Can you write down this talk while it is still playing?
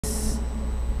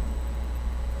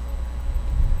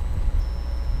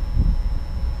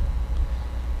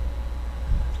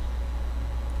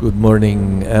Good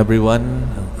morning, everyone.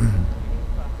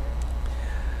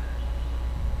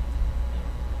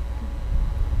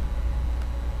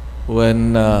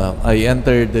 When I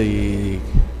entered the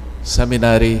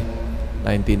Seminary,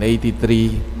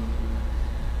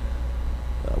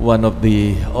 1983, one of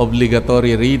the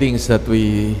obligatory readings that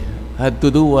we had to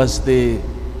do was to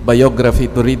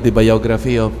read the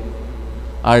biography of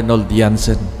Arnold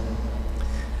Janssen.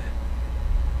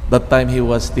 That time he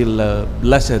was still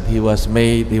blessed. He was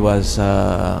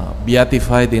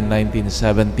beatified in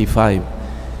 1975.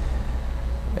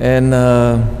 And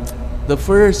the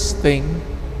first thing,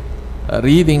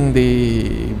 reading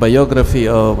the biography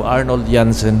of Arnold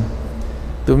Janssen,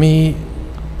 to me,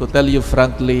 to tell you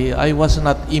frankly, I was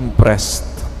not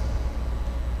impressed.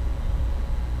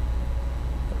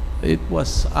 It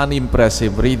was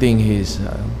unimpressive reading his.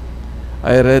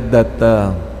 I read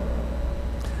that.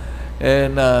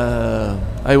 And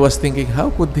I was thinking,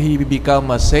 how could he become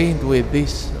a saint with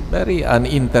this very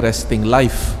uninteresting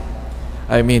life?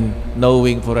 I mean,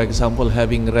 knowing, for example,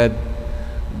 having read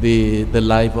the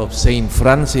life of Saint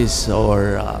Francis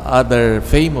or other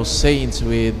famous saints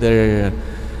with their,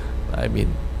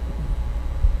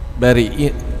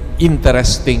 very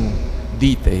interesting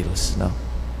details. No?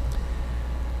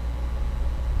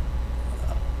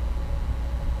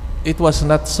 It was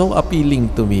not so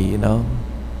appealing to me,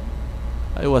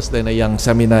 I was then a young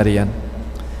seminarian.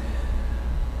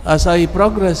 As I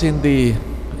progressed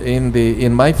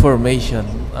in my formation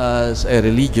as a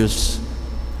religious,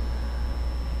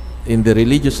 in the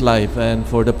religious life and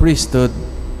for the priesthood,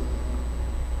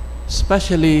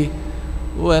 especially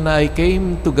when I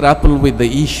came to grapple with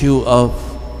the issue of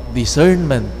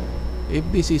discernment, if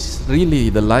this is really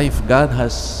the life God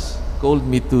has called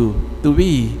me to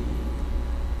be,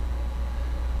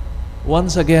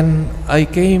 once again, I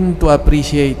came to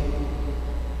appreciate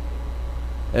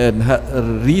and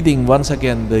reading once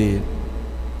again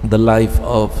the life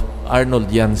of Arnold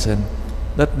Janssen,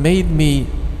 that made me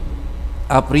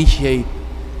appreciate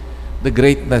the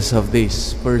greatness of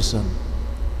this person.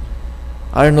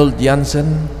 Arnold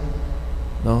Janssen,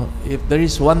 if there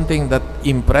is one thing that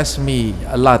impressed me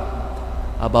a lot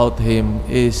about him,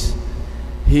 is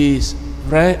his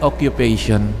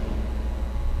preoccupation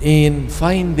in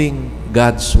finding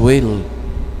God's will.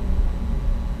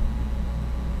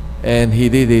 And he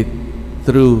did it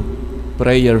through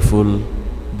prayerful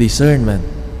discernment.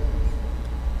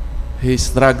 He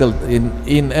struggled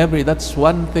in every, that's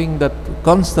one thing that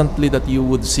constantly that you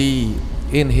would see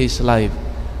in his life,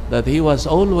 that he was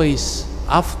always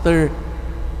after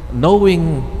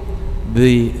knowing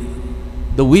the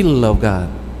will of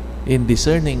God, in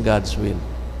discerning God's will.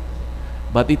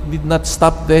 But it did not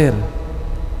stop there.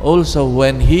 Also,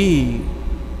 when he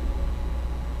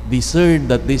discerned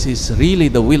that this is really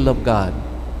the will of God,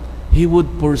 he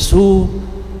would pursue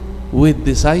with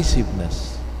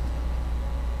decisiveness.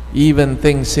 Even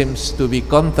things seems to be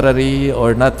contrary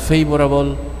or not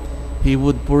favorable, he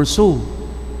would pursue.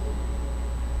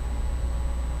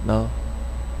 No?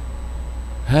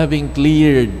 Having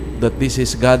cleared that this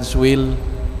is God's will,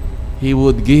 he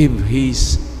would give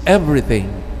his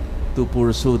everything to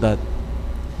pursue that.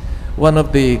 One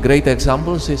of the great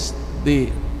examples is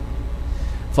the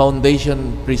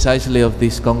foundation precisely of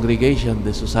this congregation,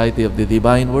 the Society of the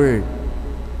Divine Word,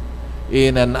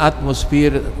 in an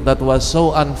atmosphere that was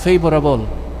so unfavorable.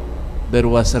 There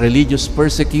was religious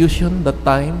persecution that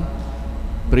time.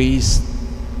 Priests,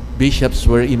 bishops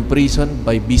were imprisoned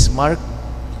by Bismarck.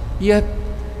 Yet,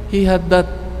 he had that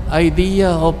idea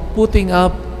of putting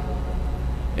up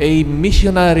a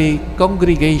missionary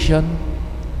congregation,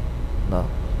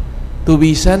 to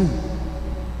be sent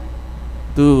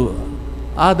to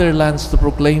other lands to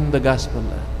proclaim the gospel.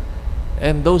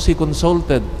 And those he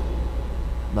consulted,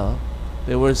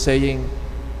 they were saying,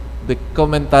 the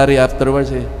commentary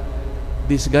afterwards,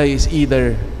 this guy is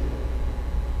either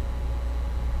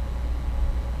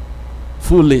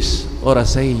foolish or a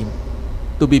saint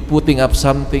to be putting up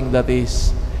something that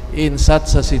is in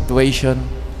such a situation.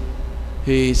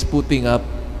 He is putting up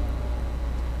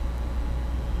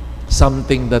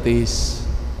something that is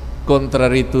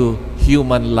contrary to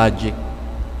human logic.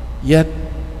 Yet,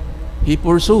 he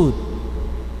pursued.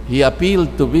 He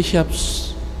appealed to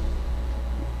bishops.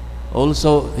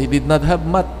 Also, he did not have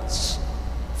much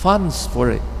funds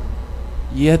for it.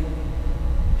 Yet,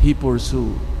 he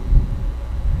pursued.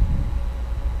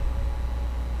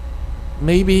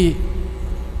 Maybe,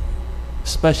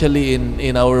 especially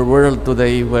in our world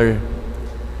today, where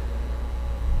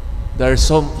there are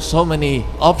so many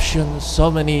options,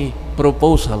 so many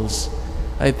proposals,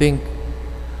 I think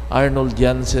Arnold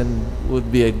Janssen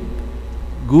would be a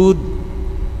good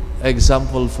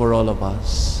example for all of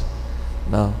us.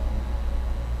 Now,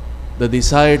 the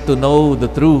desire to know the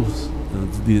truth,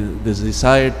 the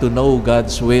desire to know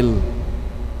God's will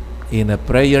in a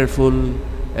prayerful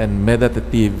and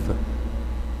meditative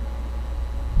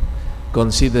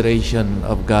consideration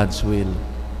of God's will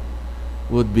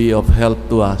would be of help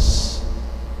to us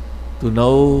to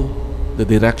know the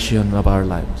direction of our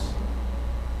lives.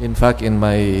 In fact, in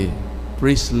my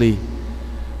priestly,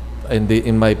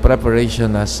 in my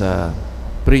preparation as a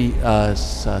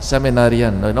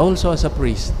seminarian and also as a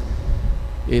priest,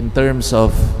 in terms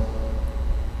of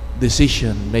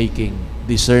decision making,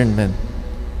 discernment,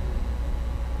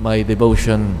 my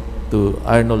devotion to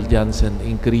Arnold Janssen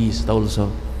increased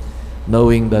also,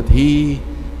 knowing that he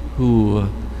who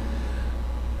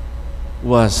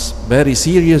was very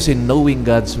serious in knowing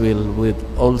God's will would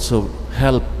also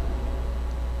help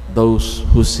those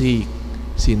who seek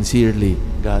sincerely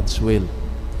God's will.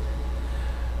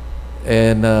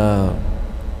 And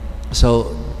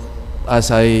so as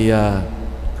I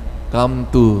come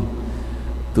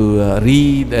to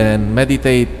read and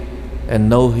meditate and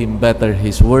know him better,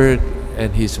 his work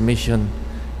and his mission,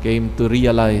 came to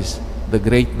realize the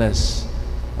greatness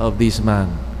of this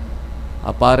man,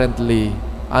 apparently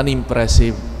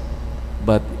unimpressive,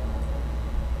 but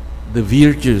the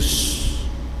virtues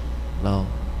now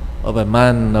of a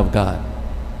man of God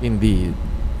indeed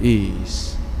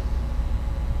is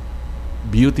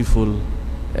beautiful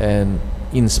and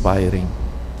inspiring.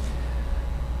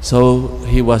 So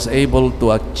he was able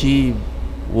to achieve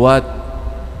what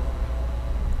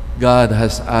God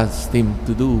has asked him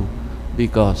to do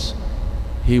because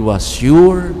he was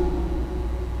sure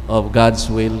of God's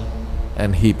will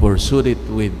and he pursued it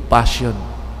with passion.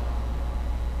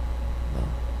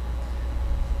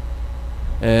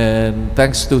 And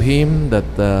thanks to him that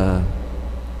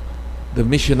the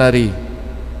missionary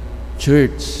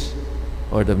church,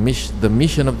 or the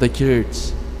mission of the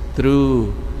church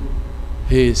through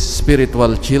his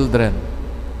spiritual children,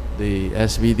 the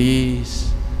SVDs,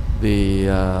 the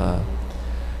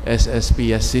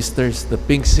SSpS sisters, the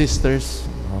Pink Sisters,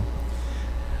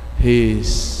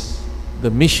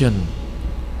 the mission,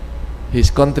 his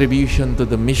contribution to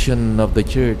the mission of the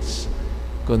church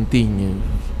continues.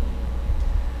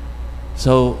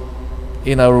 So,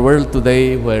 in our world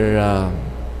today, where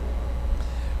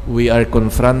we are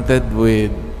confronted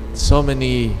with so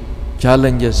many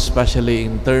challenges, especially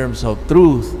in terms of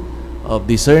truth, of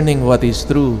discerning what is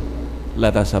true,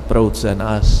 let us approach and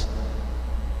ask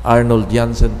Arnold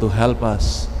Janssen to help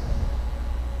us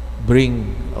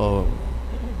bring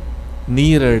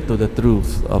nearer to the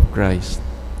truth of Christ.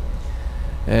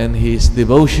 And his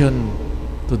devotion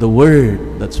to the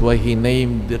Word, that's why he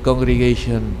named the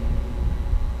congregation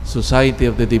Society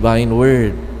of the Divine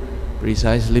Word,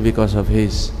 precisely because of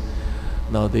his.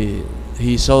 Now,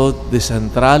 he saw the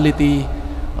centrality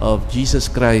of Jesus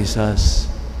Christ as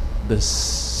the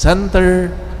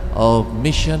center of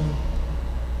mission,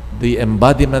 the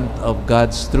embodiment of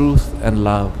God's truth and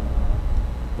love.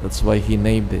 That's why he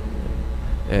named it.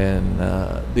 And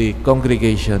the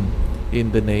congregation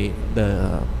in the name,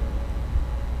 the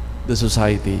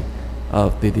Society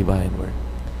of the Divine Word.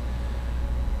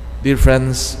 Dear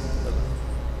friends,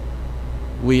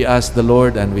 we ask the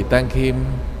Lord and we thank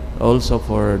Him also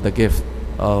for the gift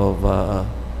of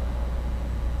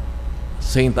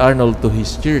Saint Arnold to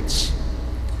his church,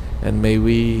 and may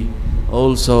we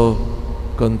also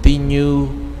continue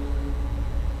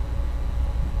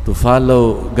to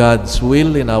follow God's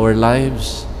will in our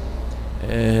lives,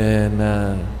 and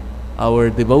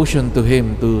our devotion to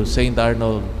Him, to Saint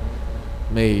Arnold,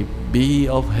 may be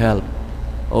of help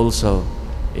also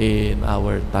in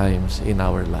our times, in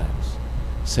our lives.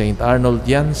 Saint Arnold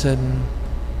Janssen,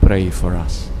 pray for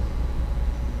us.